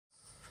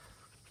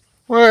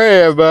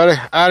Hey everybody,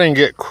 I didn't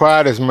get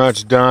quite as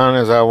much done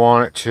as I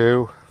wanted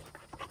to,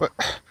 but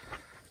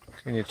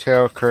can you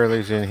tell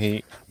Curly's in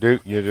heat?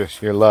 Duke,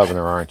 you're loving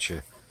her, aren't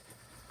you?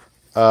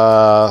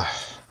 Yeah.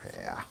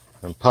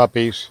 And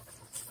puppies,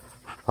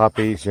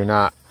 you're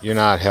not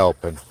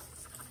helping.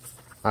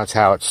 That's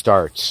how it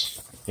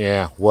starts.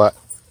 Yeah, what?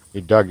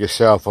 You dug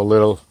yourself a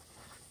little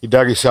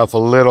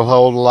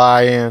hole to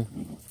lie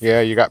in. Yeah,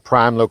 you got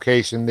prime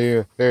location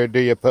there, do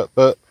you? Pup.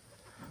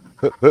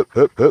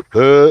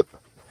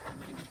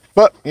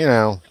 But, you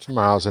know,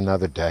 tomorrow's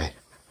another day.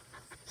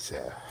 So,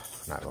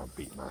 I'm not going to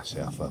beat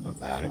myself up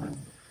about it.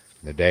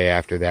 The day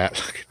after that,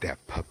 look at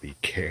that puppy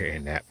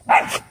carrying that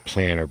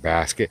planter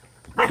basket.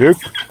 Duke,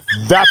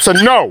 that's a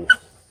no!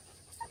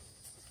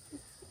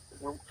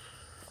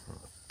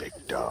 Big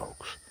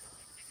dogs.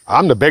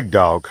 I'm the big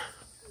dog.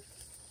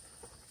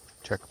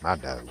 Check my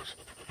dogs.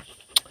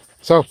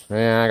 So,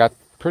 yeah, I got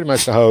pretty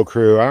much the whole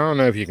crew. I don't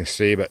know if you can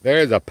see, but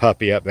there's a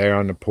puppy up there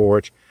on the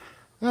porch.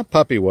 That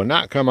puppy will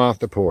not come off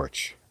the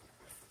porch.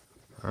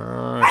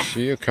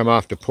 She'll come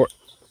off the porch.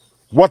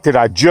 What did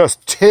I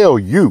just tell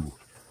you,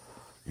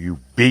 you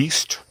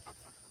beast?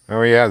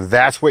 Oh yeah,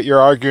 that's what you're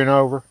arguing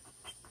over?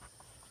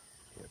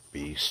 You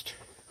beast.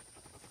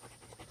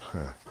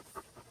 Huh.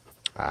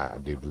 I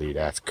do believe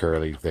that's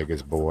Curly's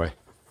biggest boy.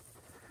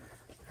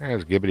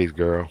 There's Gibbity's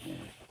girl.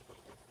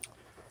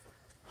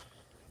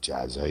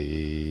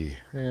 Jazzy.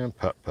 And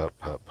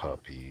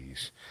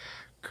puppies.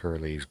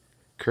 Curly's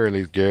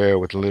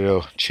girl with a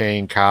little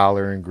chain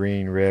collar and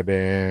green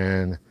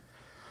ribbon.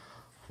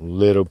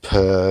 Little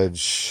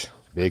Pudge,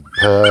 Big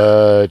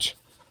Pudge.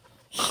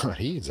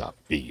 He's a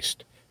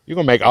beast. You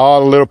gonna make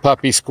all the little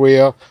puppies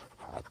squeal?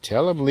 I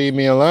tell them leave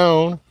me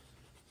alone.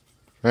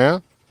 Yeah?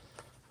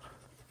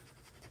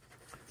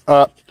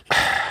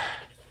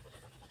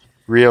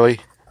 Really?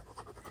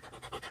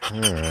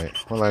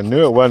 Alright. Well, I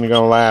knew it wasn't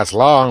gonna last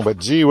long, but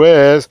gee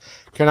whiz.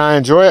 Can I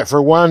enjoy it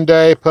for one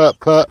day? Pup.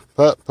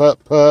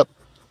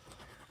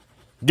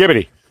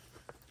 Gibbity.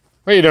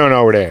 What are you doing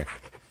over there?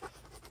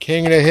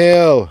 King of the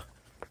hill.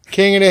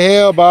 King of the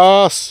hill,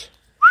 boss.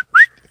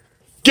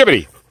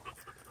 Gibbity.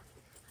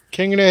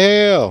 King of the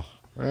hill.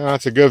 Well,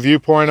 that's a good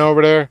viewpoint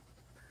over there.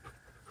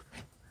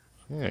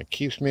 Yeah, it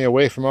keeps me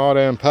away from all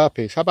them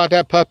puppies. How about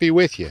that puppy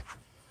with you?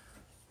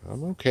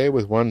 I'm okay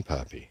with one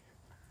puppy.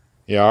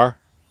 You are?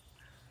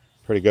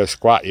 Pretty good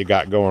squat you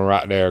got going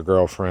right there,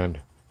 girlfriend.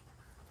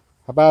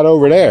 How about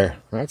over there?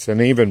 That's an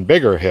even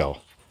bigger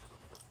hill.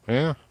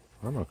 Yeah,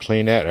 I'm going to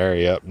clean that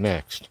area up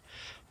next.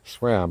 I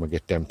swear I'm going to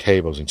get them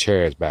tables and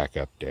chairs back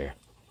up there.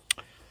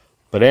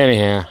 But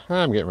anyhow,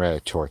 I'm getting ready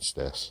to torch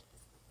this.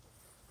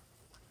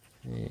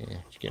 Yeah,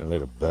 it's getting a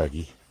little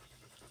buggy.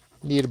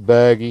 Need a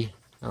buggy.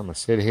 I'm going to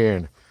sit here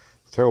and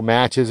throw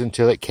matches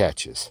until it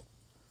catches.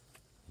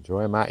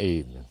 Enjoy my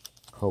evening.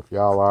 Hope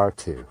y'all are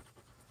too.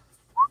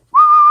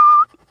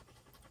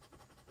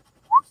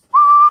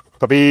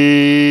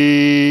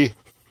 Puppy!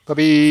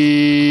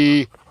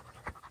 Puppy!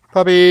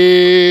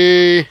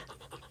 Puppy!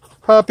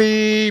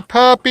 Puppy!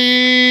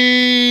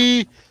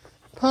 Puppy!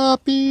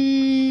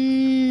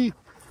 Puppy!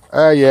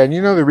 Yeah, and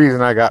you know the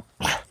reason I got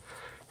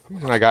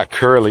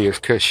Curly is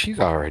because she's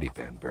already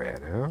been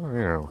bred. Huh? You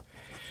know,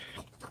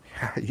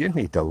 you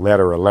need to let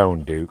her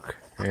alone, Duke.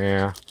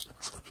 Yeah.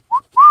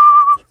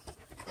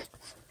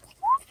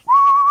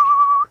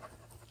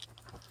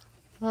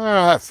 All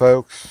right,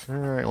 folks.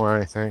 I ain't want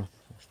anything.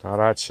 Just thought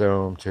I'd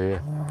show them to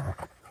you.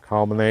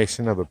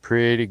 Culmination of a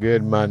pretty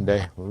good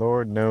Monday.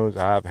 Lord knows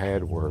I've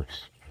had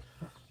worse.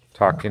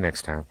 Talk to you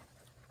next time.